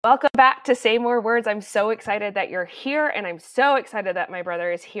Welcome back to Say More Words. I'm so excited that you're here, and I'm so excited that my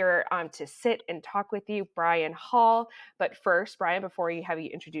brother is here to sit and talk with you, Brian Hall. But first, Brian, before you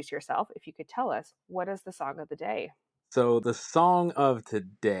introduce yourself, if you could tell us, what is the song of the day? So the song of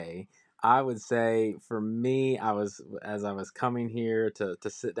today, I would say for me, as I was coming here to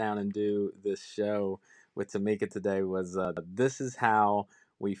sit down and do this show with Tamika today was "This Is How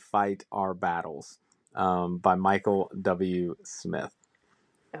We Fight Our Battles" by Michael W. Smith.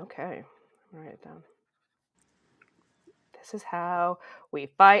 Okay, I'll write it down. This is how we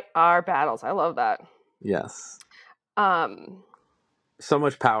fight our battles. I love that. Yes, Um, so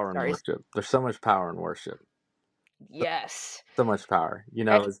much power in sorry. worship. There's so much power in worship. Yes. So much power.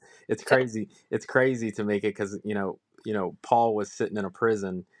 Eh, It's So, crazy. It's crazy to make it because Paul was sitting in a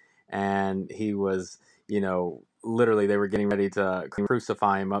prison, and he was literally they were getting ready to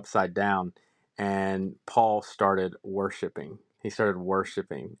crucify him upside down, and Paul started worshiping. He started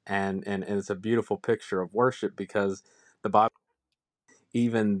worshiping, and it's a beautiful picture of worship because the Bible,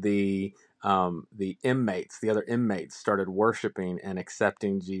 even the inmates, the other inmates, started worshiping and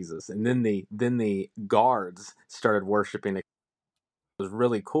accepting Jesus, and then the guards started worshiping. Was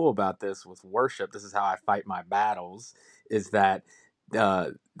really cool about this with worship. This is how I fight my battles. Is that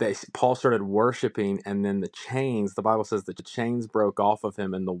Paul started worshiping, and then the chains. The Bible says that the chains broke off of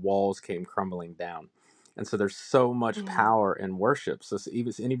him, and the walls came crumbling down. And so there's so much power in worship. So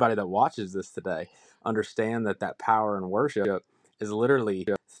even anybody that watches this today, understand that power in worship is literally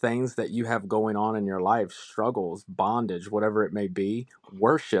things that you have going on in your life, struggles, bondage, whatever it may be.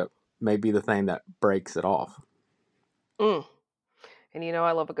 Worship may be the thing that breaks it off. mm. And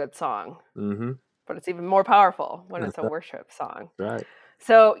I love a good song, Mm-hmm. but it's even more powerful when it's That's a worship song. right.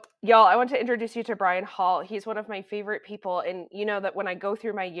 So, y'all, I want to introduce you to Brian Hall. He's one of my favorite people. And you know that when I go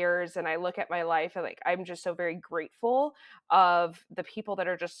through my years and I look at my life, I'm just so very grateful of the people that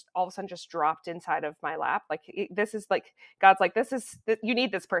are just all of a sudden just dropped inside of my lap. This is like, God's like, you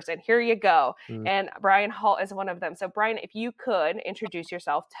need this person. Here you go. Mm. And Brian Hall is one of them. So, Brian, if you could introduce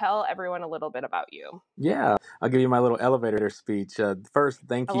yourself, tell everyone a little bit about you. Yeah, I'll give you my little elevator speech. First, I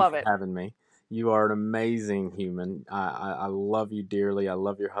thank you love for it. having me. You are an amazing human. I love you dearly. I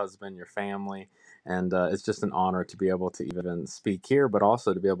love your husband, your family, and it's just an honor to be able to even speak here, but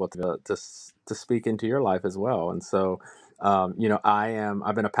also to be able to speak into your life as well. And so, I've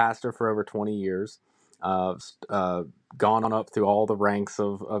been a pastor for over 20 years. Gone on up through all the ranks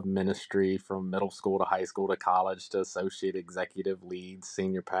of ministry from middle school to high school to college to associate executive lead,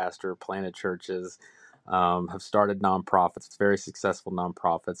 senior pastor, planted churches, have started nonprofits, very successful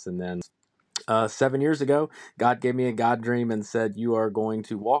nonprofits. And then 7 years ago, God gave me a God dream and said, "You are going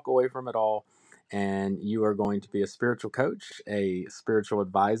to walk away from it all, and you are going to be a spiritual coach, a spiritual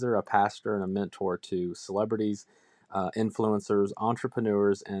advisor, a pastor, and a mentor to celebrities, influencers,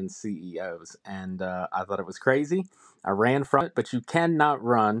 entrepreneurs, and CEOs." And I thought it was crazy. I ran from it, but you cannot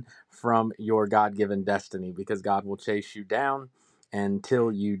run from your God given destiny because God will chase you down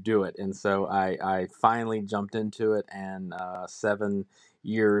until you do it. And so I finally jumped into it, and 7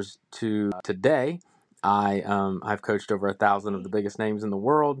 years to today, I've coached over 1,000 of the biggest names in the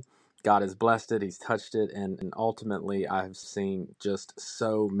world. God has blessed it. He's touched it, and ultimately, I've seen just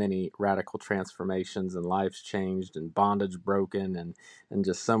so many radical transformations, and lives changed, and bondage broken, and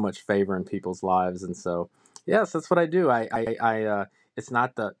just so much favor in people's lives. And so, yes, that's what I do. It's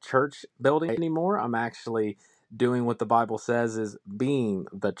not the church building anymore. I'm actually doing what the Bible says is being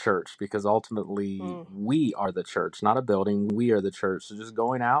the church, because ultimately Mm. we are the church, not a building. We are the church. So just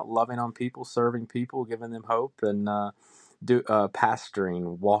going out, loving on people, serving people, giving them hope, and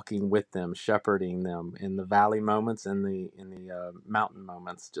pastoring, walking with them, shepherding them in the valley moments and the mountain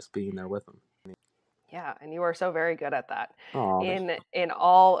moments, just being there with them. Yeah, and you are so very good at that. Oh, In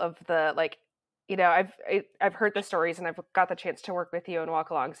all of the I've heard the stories and I've got the chance to work with you and walk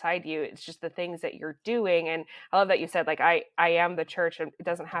alongside you. It's just the things that you're doing, and I love that you said I am the church, and it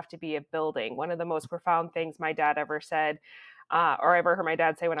doesn't have to be a building. One of the most profound things my dad ever said, or I ever heard my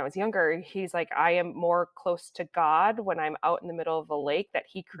dad say when I was younger, he's like, I am more close to God when I'm out in the middle of a lake that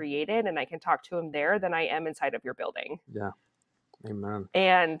He created, and I can talk to Him there, than I am inside of your building. yeah, amen.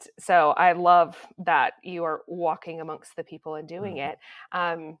 And so I love that you are walking amongst the people and doing Mhm. it.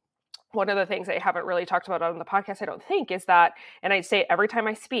 Um, one of the things I haven't really talked about on the podcast, I don't think, is that, and I say every time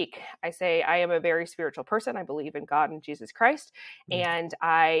I speak, I say I am a very spiritual person. I believe in God and Jesus Christ, Mhm. and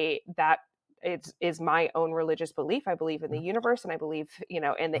that is my own religious belief. I believe in the universe, and I believe, in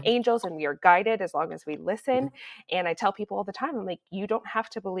the angels, and we are guided as long as we listen. And I tell people all the time, I'm like, you don't have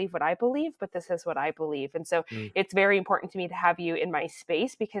to believe what I believe, but this is what I believe. And so Mhm. it's very important to me to have you in my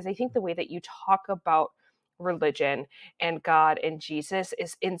space, because I think the way that you talk about religion and God and Jesus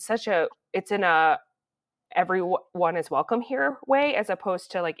is in such a it's in a everyone is welcome here way, as opposed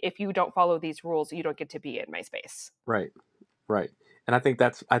to like, if you don't follow these rules, you don't get to be in my space. Right. Right. And I think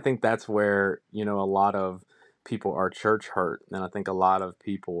that's where, a lot of people are church hurt. And I think a lot of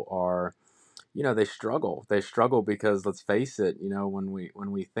people are, they struggle. They struggle because, let's face it, when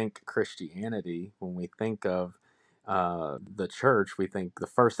we think Christianity, when we think of the church, we think the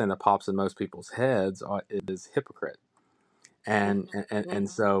first thing that pops in most people's heads is hypocrite. And Mhm.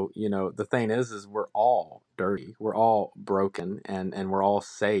 so, the thing is we're all dirty, we're all broken, and we're all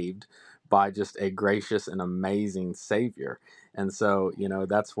saved by just a gracious and amazing Savior. And so,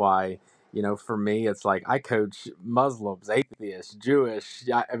 that's why, for me, it's like I coach Muslims, atheists, Jewish,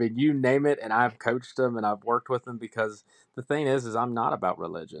 I mean, you name it, and I've coached them and I've worked with them, because the thing is I'm not about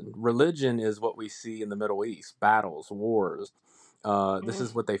religion. Religion is what we see in the Middle East: battles, wars. This Mhm.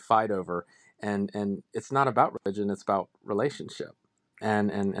 is what they fight over. And it's not about religion, it's about relationship.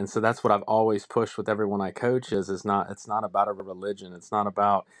 And so that's what I've always pushed with everyone I coach: it's not about a religion, it's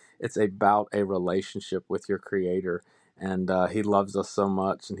about a relationship with your Creator. And he loves us so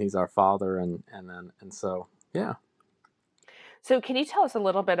much, and he's our Father. And so, yeah. So can you tell us a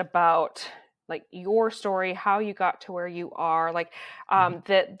little bit about like your story, how you got to where you are, like Mhm.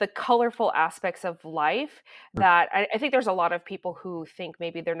 the colorful aspects of life that I think there's a lot of people who think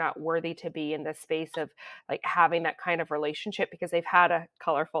maybe they're not worthy to be in the space of like having that kind of relationship because they've had a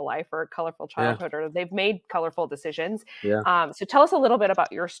colorful life or a colorful Yeah. childhood or they've made colorful decisions. Yeah. So tell us a little bit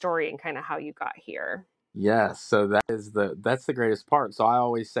about your story and kind of how you got here. Yes, so that's the greatest part. So I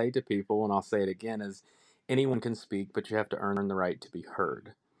always say to people, and I'll say it again, is anyone can speak, but you have to earn the right to be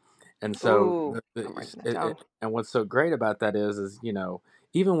heard. And so Ooh, I'm writing that down. and what's so great about that is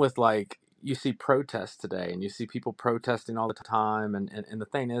even with, like, you see protests today, and you see people protesting all the time, and the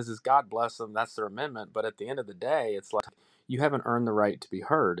thing is God bless them, that's their amendment, but at the end of the day, it's like you haven't earned the right to be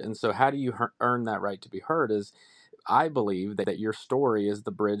heard. And so how do you earn that right to be heard? Is I believe that your story is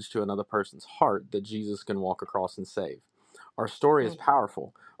the bridge to another person's heart that Jesus can walk across and save. Our story is Mm,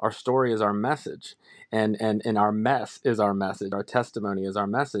 powerful. Our story is our message, and our mess is our message. Our testimony is our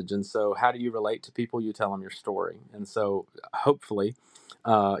message. And so, how do you relate to people? You tell them your story. And so, hopefully,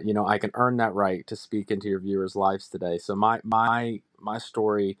 I can earn that right to speak into your viewers' lives today. So, my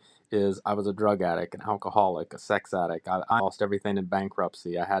story is I was a drug addict, an alcoholic, a sex addict. I lost everything in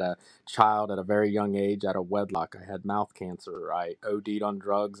bankruptcy. I had a child at a very young age out of wedlock. I had mouth cancer. I OD'd on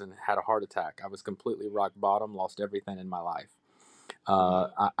drugs and had a heart attack. I was completely rock bottom, lost everything in my life. mm,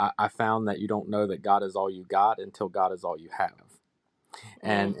 I found that you don't know that God is all you got until God is all you have.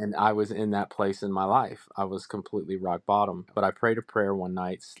 mm. And I was in that place in my life. I was completely rock bottom. But I prayed a prayer one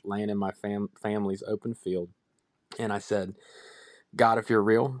night, laying in my family's open field, and I said, God, if you're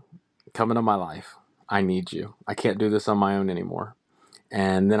real, come into my life. I need you. I can't do this on my own anymore.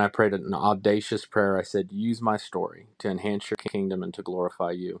 And then I prayed an audacious prayer. I said, use my story to enhance your kingdom and to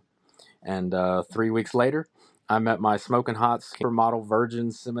glorify you. And 3 weeks later, I met my smoking hot supermodel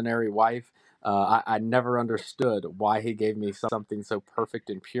virgin seminary wife. I never understood why he gave me something so perfect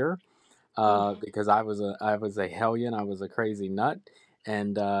and pure, Mm. because I was a hellion, I was a crazy nut,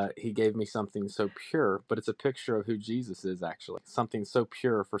 and he gave me something so pure. But it's a picture of who Jesus is, actually. Something so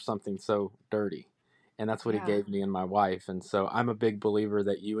pure for something so dirty. And that's what he Yeah. gave me and my wife. And so I'm a big believer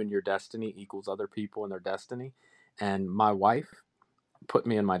that you and your destiny equals other people and their destiny. And my wife put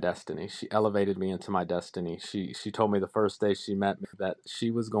me in my destiny. She elevated me into my destiny. She told me the first day she met me that she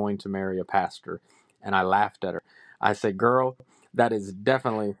was going to marry a pastor, and I laughed at her. I said, "Girl, that is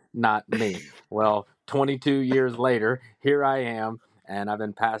definitely not me." Well, 22 years later, here I am, and I've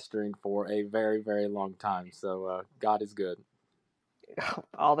been pastoring for a very, very long time. So God is good.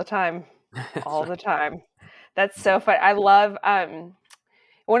 All the time. That's All right. the time. That's so fun. I love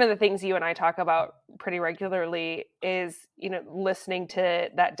one of the things you and I talk about pretty regularly is, listening to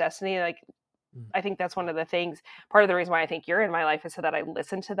that destiny. Like, Mm, I think that's one of the things, part of the reason why I think you're in my life is so that I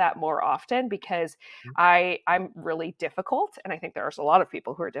listen to that more often because mm, I'm really difficult. And I think there's a lot of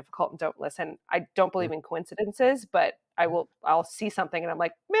people who are difficult and don't listen. I don't yeah, believe in coincidences, but I'll see something and I'm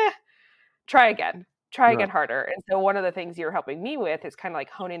like, meh, try again, try you're right. again harder. And so one of the things you're helping me with is kind of like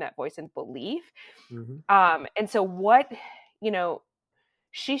honing that voice and belief. Hmm. And so you know,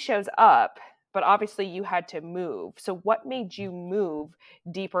 she shows up, but obviously you had to move. So what made you move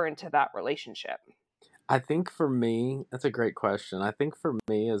deeper into that relationship? I think for me, that's a great question. I think for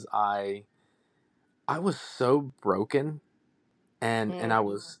me is I was so broken, and Mm, I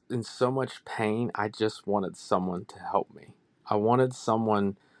was in so much pain. I just wanted someone to help me. I wanted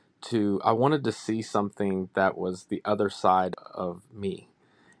to see something that was the other side of me.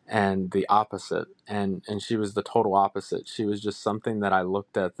 and the opposite. And she was the total opposite. She was just something that I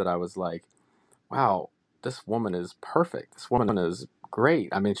looked at that I was like, wow, this woman is perfect. This woman is great.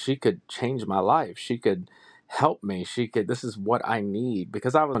 I mean, she could change my life. She could help me. She could. This is what I need,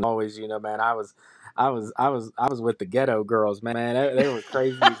 because I was always, man, I was with the ghetto girls, man. They were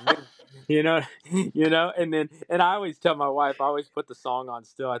crazy as me. You know, and I always tell my wife, I always put the song on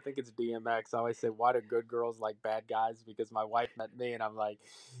still. I think it's DMX. I always say, "Why do good girls like bad guys?" Because my wife met me, and I'm like,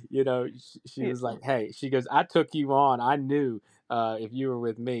 she Yeah. was like, "Hey," she goes, "I took you on. I knew if you were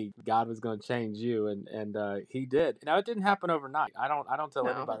with me, God was going to change you," and He did. Now it didn't happen overnight. I don't tell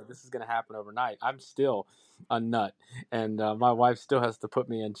No. anybody this is going to happen overnight. I'm still a nut, and my wife still has to put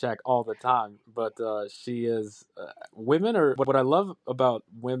me in check all the time. But she is women are what I love about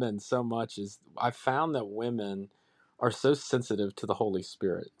women so much is I found that women are so sensitive to the Holy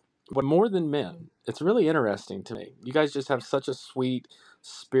Spirit. But more than men, it's really interesting to me. You guys just have such a sweet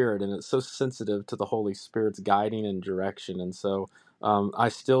spirit, and it's so sensitive to the Holy Spirit's guiding and direction. And so I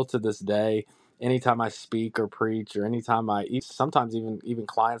still to this day, anytime I speak or preach, or anytime sometimes even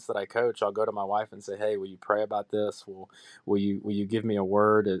clients that I coach, I'll go to my wife and say, "Hey, will you pray about this? Will you give me a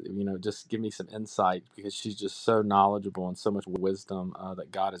word? Just give me some insight," because she's just so knowledgeable and so much wisdom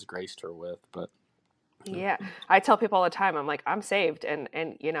that God has graced her with. But Yeah. I tell people all the time, I'm like, I'm saved and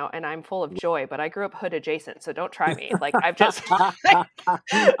I'm full of joy, but I grew up hood adjacent, so don't try me. Like I've just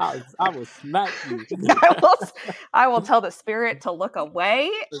I will smack you. I will I will tell the spirit to look away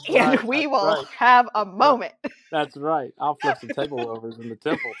That's and right. we That's will right. have a That's right. moment. That's right. I'll flip some table overs in the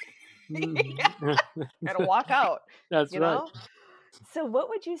temple. Yeah, Mhm. and walk out, That's you right. know? So what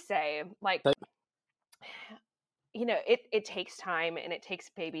would you say, like, it takes time and it takes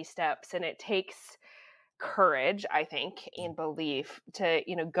baby steps and it takes courage, I think, and belief to,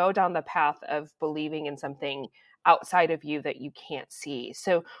 go down the path of believing in something outside of you that you can't see.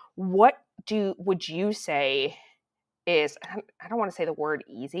 So what would you say is, I don't want to say the word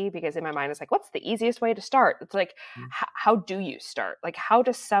easy because in my mind it's like, what's the easiest way to start? It's like, how do you start? Like, how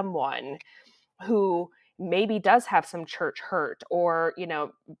does someone who maybe does have some church hurt or,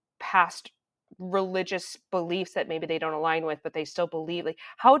 past religious beliefs that maybe they don't align with, but they still believe, like,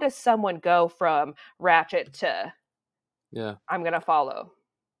 how does someone go from ratchet to Yeah. I'm going to follow?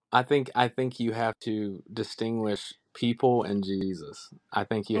 I think you have to distinguish people and Jesus. I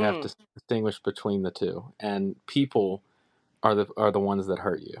think you have Mm, to distinguish between the two. And people are the ones that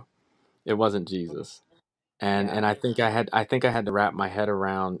hurt you. It wasn't Jesus. And yeah. I think I had to wrap my head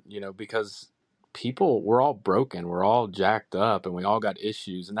around, because people, we're all broken, we're all jacked up, and we all got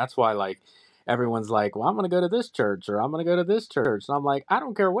issues. And that's why, like, everyone's like, well, I'm going to go to this church, or I'm going to go to this church. And I'm like, I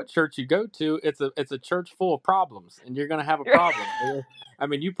don't care what church you go to. It's a church full of problems, and you're going to have a problem. I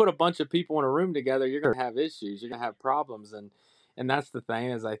mean, you put a bunch of people in a room together, you're going to have issues, you're going to have problems. And that's the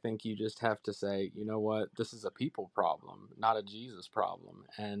thing, is I think you just have to say, you know what, this is a people problem, not a Jesus problem.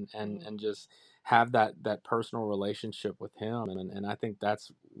 And just have that personal relationship with him. And I think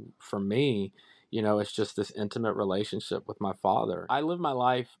that's, for me, it's just this intimate relationship with my Father. I live my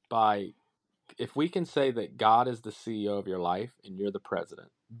life by, if we can say that God is the CEO of your life and you're the president,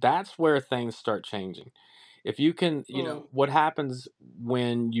 that's where things start changing. If you can, Mm, what happens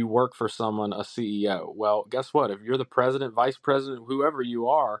when you work for someone, a CEO? Well, guess what? If you're the president, vice president, whoever you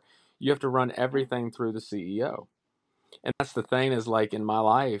are, you have to run everything through the CEO. And that's the thing, is like in my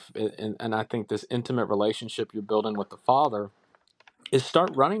life, and I think this intimate relationship you're building with the Father is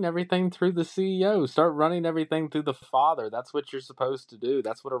start running everything through the CEO, start running everything through the Father. That's what you're supposed to do.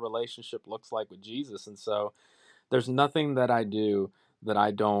 That's what a relationship looks like with Jesus. And so there's nothing that I do that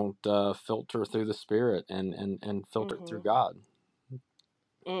I don't filter through the Spirit and filter it through mhm, God.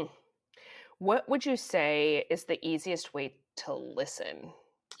 mm. What would you say is the easiest way to listen?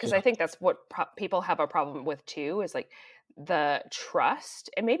 Because I Yeah. think that's what people have a problem with too, is like the trust.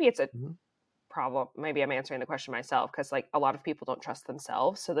 And maybe it's a Mhm. problem. Maybe I'm answering the question myself because like a lot of people don't trust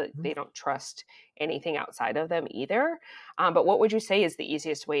themselves, so that Mhm. they don't trust anything outside of them either. But what would you say is the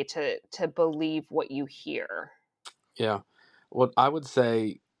easiest way to believe what you hear? Yeah. Well, I would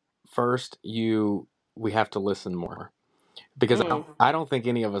say first, we have to listen more, because Mm, I don't think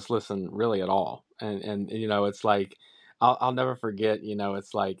any of us listen really at all. And it's like, I'll never forget,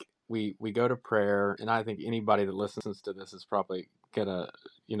 it's like we go to prayer, and I think anybody that listens to this is probably gonna,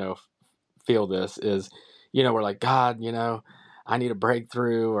 you know, feel this, is, we're like, God, I need a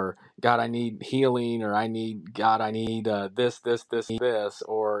breakthrough, or God, I need healing, or I need this,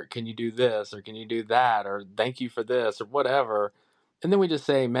 or can you do this, or can you do that, or thank you for this, or whatever. And then we just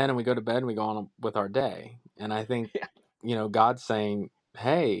say amen, and we go to bed, and we go on with our day. And I think, yeah. God's saying,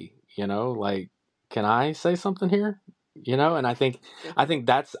 hey, like, can I say something here? And I think I Mhm. think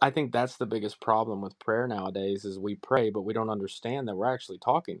that's I think that's the biggest problem with prayer nowadays is we pray, but we don't understand that we're actually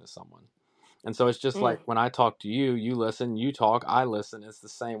talking to someone. And so it's just Mm, like when I talk to you, you listen, you talk, I listen. It's the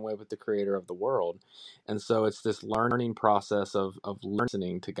same way with the creator of the world. And so it's this learning process of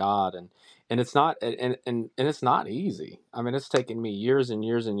listening to God, and it's not and it's not easy. I mean, it's taken me years and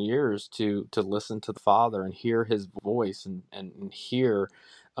years and years to listen to the Father and hear his voice and hear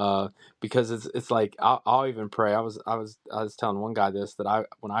uh because it's like I'll even pray. I was telling one guy this, that I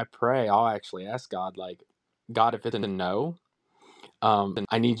when I pray, I'll actually ask God, like, God, if it's a no,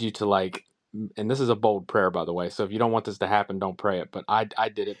 I need you to, like, and this is a bold prayer, by the way. So if you don't want this to happen, don't pray it. But I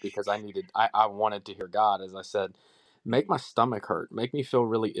did it because I wanted to hear God. As I said, make my stomach hurt, make me feel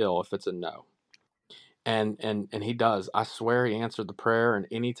really ill if it's a no. And he does. I swear he answered the prayer. And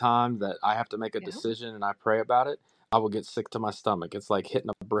any time that I have to make a yeah. decision and I pray about it, I will get sick to my stomach. It's like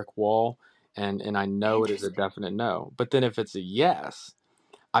hitting a brick wall, and I know it is a Interesting. definite no. But then if it's a yes,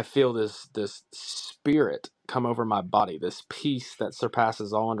 I feel this spirit come over my body, this peace that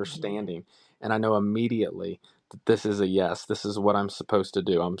surpasses all Mhm. understanding, and I know immediately that this is a yes. This is what I'm supposed to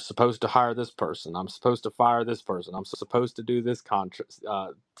do. I'm supposed to hire this person. I'm supposed to fire this person. I'm supposed to do this contract,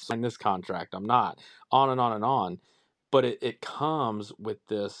 sign this contract. I'm not. On and on and on. But it comes with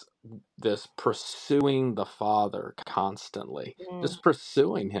this pursuing the Father constantly, Mm, just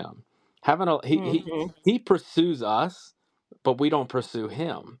pursuing Him. Having a mhm. he pursues us, but we don't pursue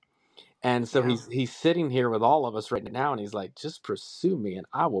him. And so Yeah. he's sitting here with all of us right now, and he's like, just pursue me and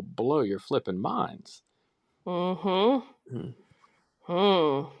I will blow your flipping minds. Mhm. Hmm.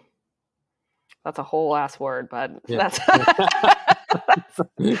 Hmm. That's a whole ass word, but Yeah. that's that's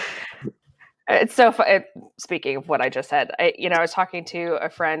it's so speaking of what I just said, I was talking to a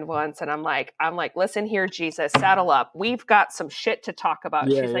friend once, and I'm like, listen here, Jesus, saddle up. We've got some shit to talk about.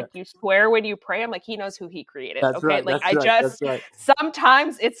 Yeah, She's yeah. like, you swear when you pray? I'm like, he knows who he created. That's Okay, right. like That's I right. That's just right.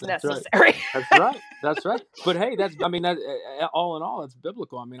 sometimes it's That's right. necessary. That's right. That's right. But hey, I mean, that all in all, it's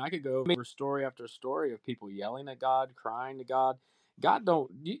biblical. I mean, I could go over story after story of people yelling at God, crying to God. God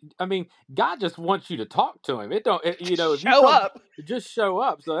don't. I mean, God just wants you to talk to Him. It don't. If you Show come, up. just show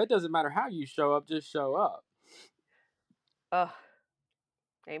up. So it doesn't matter how you show up. Just show up. Ugh,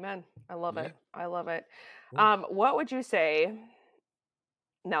 amen. I love Yeah. it. I love it. Yeah. What would you say?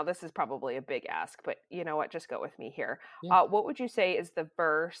 Now, this is probably a big ask, but you know what? Just go with me here. Yeah. What would you say is the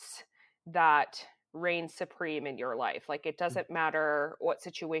verse that reigns supreme in your life? Like, it doesn't matter what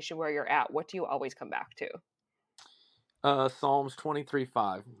situation where you're at. What do you always come back to? Psalms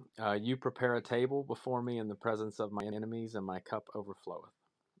 23:5. You prepare a table before me in the presence of my enemies, and my cup overfloweth.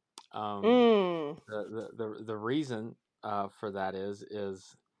 Um, Mm, the reason for that is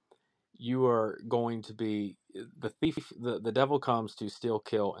you are going to be the thief. The devil comes to steal,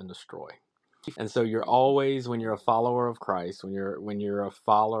 kill, and destroy. And so you're always, when you're a follower of Christ, when you're a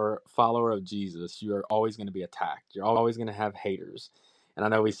follower of Jesus, you're always going to be attacked. You're always going to have haters. And I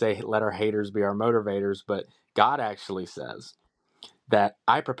know we say let our haters be our motivators, but God actually says that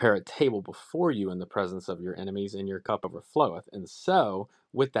I prepare a table before you in the presence of your enemies, and your cup overfloweth. And so,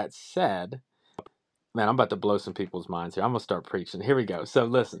 with that said, man, I'm about to blow some people's minds here. I'm gonna start preaching. Here we go. So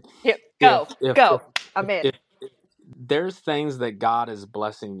listen, yep. if Go, if if go. I'm in. if there's things that God is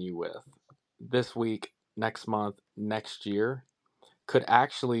blessing you with this week, next month, next year, could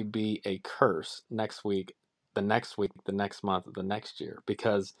actually be a curse next week, the next month, the next year.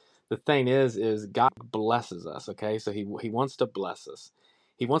 Because the thing is God blesses us. Okay, so he wants to bless us.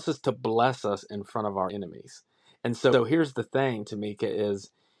 He wants us to bless us in front of our enemies. And so here's the thing, Tamika, is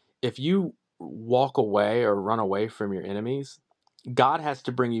if you walk away or run away from your enemies, God has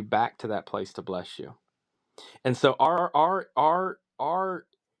to bring you back to that place to bless you. And so our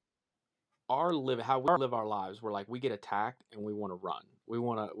live how we live our lives, we're like, we get attacked and we want to run,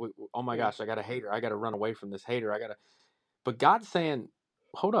 oh my Mm, gosh, I got a hater, I got to run away from this hater, but God's saying,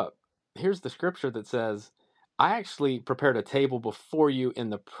 hold up, here's the scripture that says, I actually prepared a table before you in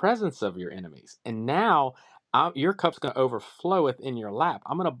the presence of your enemies, and now your cup's going to overflow within your lap.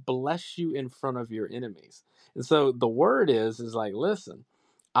 I'm going to bless you in front of your enemies. And so the word is like, listen,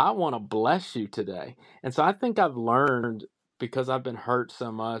 I want to bless you today. And so I think I've learned, because I've been hurt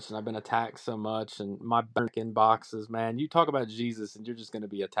so much and I've been attacked so much, and my bank inboxes, man, you talk about Jesus and you're just going to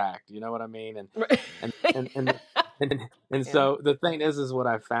be attacked. You know what I mean? And and and and yeah. so the thing is what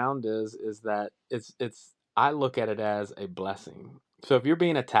I found is that it's I look at it as a blessing. So if you're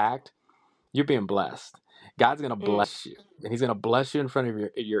being attacked, you're being blessed. God's gonna Mm, bless you, and He's gonna bless you in front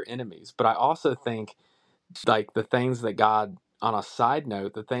of your enemies. But I also think, like, the things that God, on a side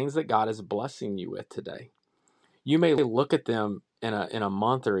note, the things that God is blessing you with today, you may look at them in a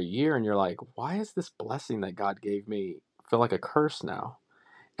month or a year, and you're like, why is this blessing that God gave me feel like a curse now.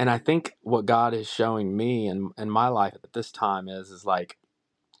 And I think what God is showing me in my life at this time is like,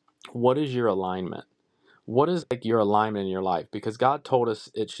 what is your alignment? What is like your alignment in your life? Because God told us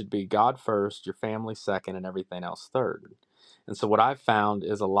it should be God first, your family second, and everything else third. And so what I've found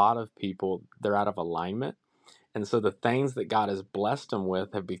is a lot of people, they're out of alignment. And so the things that God has blessed them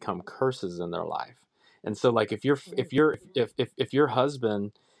with have become curses in their life. And so like if your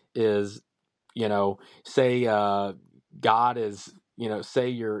husband is, you know, say God is, say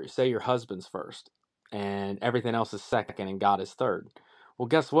your husband's first and everything else is second and God is third. Well,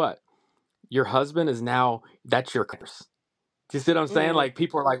 guess what? Your husband is now, that's your curse. Do you see what I'm saying? Mm. Like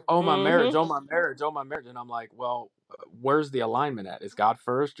people are like, "Oh my marriage, Mm-hmm. oh my marriage, oh my marriage," and I'm like, "Well, where's the alignment at? Is God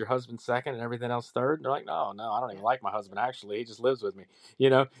first, your husband second, and everything else third?" And they're like, "No, no, I don't even like my husband. Actually, he just lives with me, you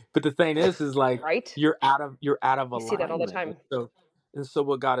know." But the thing is like Right? you're out of I see that all the alignment, time. and so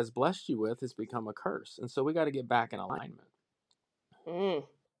what God has blessed you with has become a curse, and so we got to get back in alignment. Mm.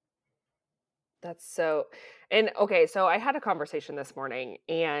 That's so, and okay, so I had a conversation this morning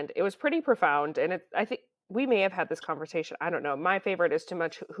and it was pretty profound, and I think we may have had this conversation. I don't know. My favorite is to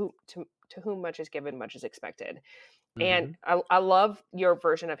whom much is given, much is expected. And Hmm. I love your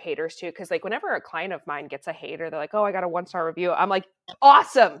version of haters too, because like whenever a client of mine gets a hater, they're like, "Oh, I got a 1-star review." I'm like,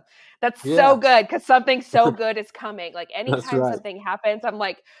 "Awesome. That's so Yeah, good because something so good is coming." Like that's anytime right. something happens, I'm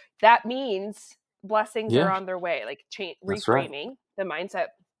like, that means blessings are Yeah, on their way. Like that's right. reframing the mindset.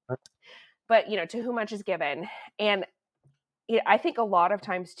 But, to whom much is given. And I think a lot of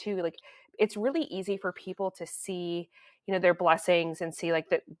times too, like it's really easy for people to see, their blessings and see like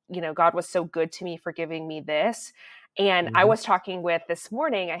that, God was so good to me for giving me this. And I Hmm. was talking with this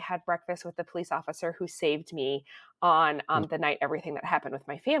morning, I had breakfast with the police officer who saved me on the night everything that happened with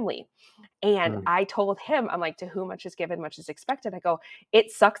my family. And Mm-hmm. I told him, I'm like, to whom much is given, much is expected. I go,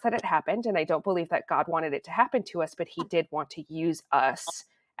 it sucks that it happened. And I don't believe that God wanted it to happen to us, but he did want to use us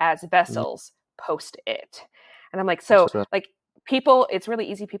as Yeah, vessels post it. And I'm like, that's so right. like it's really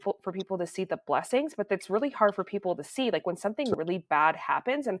easy for people to see the blessings, but it's really hard for people to see like when something really bad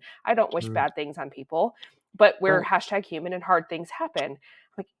happens. And I don't wish Mm, bad things on people, but we're right. hashtag human and hard things happen.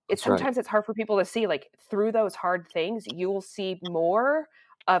 Like it's That's right. sometimes it's hard for people to see like through those hard things, you will see more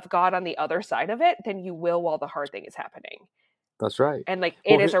of God on the other side of it than you will while the hard thing is happening. That's right. And like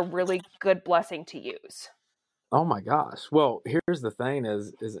it Well, is a really good blessing to use. oh my gosh. Well, here's the thing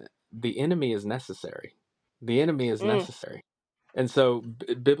is the enemy is necessary. The enemy is Mm, necessary. And so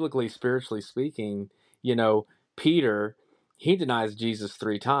biblically spiritually speaking, you know, Peter he denies Jesus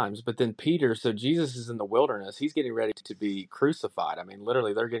 3 times, but then Peter, so Jesus is in the wilderness. He's getting ready to be crucified. I mean,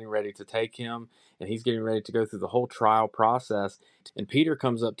 literally they're getting ready to take him and he's getting ready to go through the whole trial process. And Peter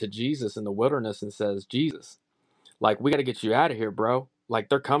comes up to Jesus in the wilderness and says, "Jesus, like, we got to get you out of here, bro. Like,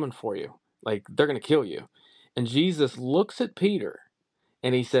 they're coming for you. Like, they're going to kill you." And Jesus looks at Peter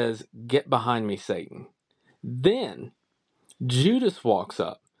and he says, "Get behind me, Satan." Then Judas walks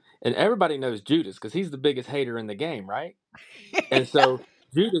up. And everybody knows Judas because he's the biggest hater in the game, right? And yeah.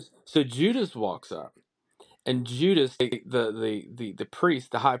 Judas walks up. And Judas, the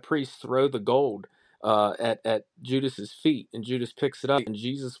priest, the high priest, throw the gold at Judas's feet, and Judas picks it up, and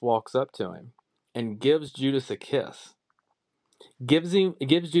Jesus walks up to him and gives Judas a kiss, gives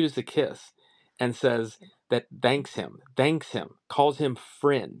Judas a kiss and says that thanks him, calls him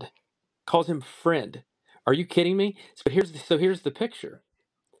friend. Are you kidding me? So here's the picture.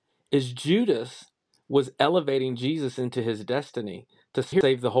 Is Judas was elevating Jesus into his destiny to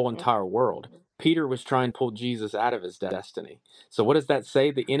save the whole entire world. Peter was trying to pull Jesus out of his destiny. So what does that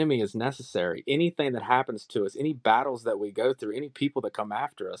say? The enemy is necessary. Anything that happens to us, any battles that we go through, any people that come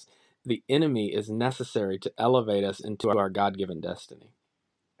after us, the enemy is necessary to elevate us into our God-given destiny.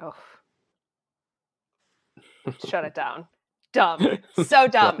 Oh, shut it down. Dumb. So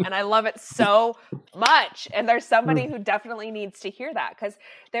dumb. Right. And I love it so much. And there's somebody who definitely needs to hear that because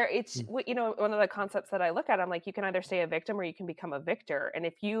one of the concepts that I look at, I'm like, you can either stay a victim or you can become a victor. And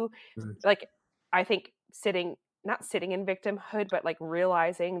if you like, I think not sitting in victimhood, but like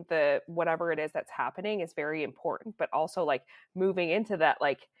realizing the whatever it is that's happening is very important, but also like moving into that,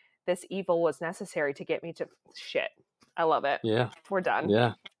 like this evil was necessary to get me to shit. I love it. Yeah. We're done.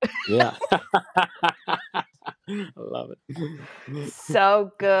 Yeah. Yeah. I love it.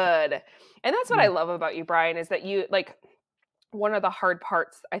 So good. And that's what I Mm, love about you, Brian, is that you like one of the hard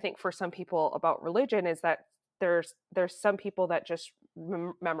parts I think for some people about religion is that there's some people that just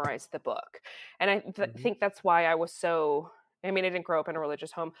memorize the book. And I mhm, think that's why I was so I mean, I didn't grow up in a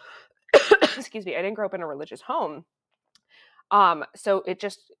religious home. Excuse me. I didn't grow up in a religious home. So it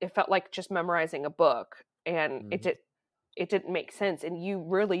felt like just memorizing a book and mhm. it didn't make sense and you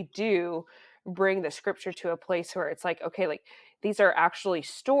really do bring the scripture to a place where it's like, okay, like these are actually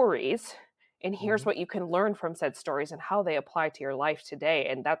stories, and here's Mhm. what you can learn from said stories and how they apply to your life today.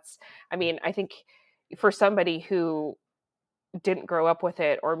 And that's, I mean, I think for somebody who didn't grow up with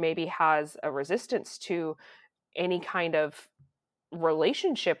it, or maybe has a resistance to any kind of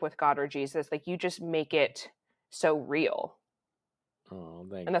relationship with God or Jesus, like you just make it so real. Oh,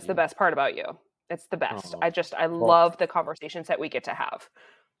 And thank that's the you. best part about you. It's the best. Oh, I well, love the conversations that we get to have.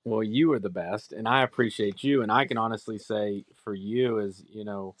 well, you are the best, and I appreciate you. And I can honestly say for you, is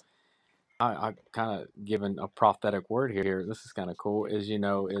I kind of given a prophetic word here. This is kind of cool.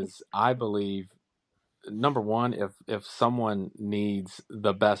 Is I believe number one, if someone needs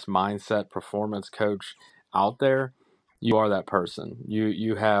the best mindset performance coach out there, you are that person.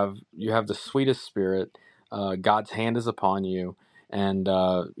 You have the sweetest spirit. God's hand is upon you, and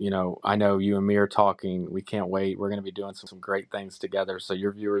I know you and me are talking. We can't wait. We're going to be doing some great things together. So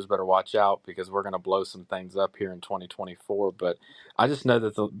your viewers better watch out, because we're going to blow some things up here in 2024. But I just know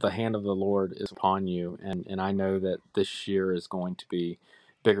that the hand of the Lord is upon you, and I know that this year is going to be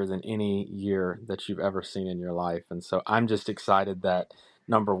bigger than any year that you've ever seen in your life. And so I'm just excited that,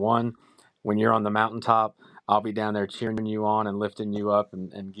 number one, when you're on the mountaintop, I'll be down there cheering you on and lifting you up,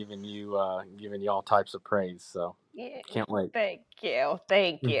 and giving you all types of praise. So Yeah. can't wait. Thank you.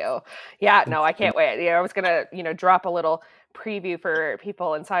 Thank you. Yeah, no, I can't wait. I was gonna, drop a little preview for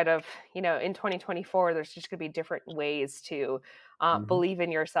people inside of, in 2024, there's just gonna be different ways to Mm-hmm. believe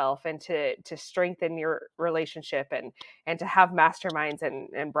in yourself, and to strengthen your relationship, and to have masterminds,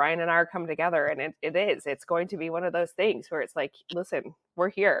 and Brian and I are coming together, and it's going to be one of those things where it's like, listen, we're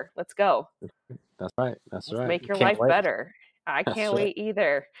here. Let's go. That's right. That's Let's right. make your Can't life wait. better. I That's can't right. wait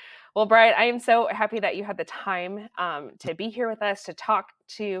either. Well, Brian, I am so happy that you had the time to be here with us to talk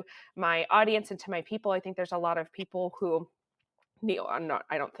to my audience and to my people. I think there's a lot of people who I'm not,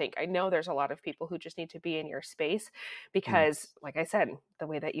 I don't think, I know there's a lot of people who just need to be in your space, Mm. because like I said, the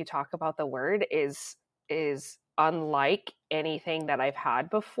way that you talk about the word is unlike anything that I've had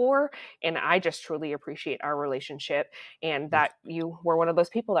before. And I just truly appreciate our relationship, and that you were one of those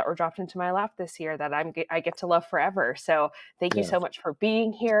people that were dropped into my lap this year that I get to love forever. So thank you Yes. so much for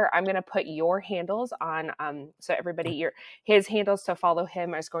being here. I'm going to put your handles on, so everybody, his handles to follow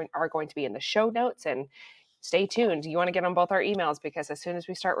him are going to be in the show notes, and stay tuned. You want to get on both our emails, because as soon as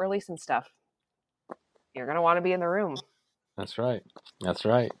we start releasing stuff, you're going to want to be in the room. That's right. That's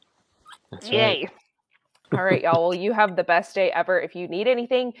right. That's right. Yay. All right, y'all. Well, you have the best day ever. If you need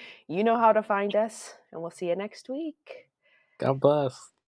anything, you know how to find us, and we'll see you next week. God bless.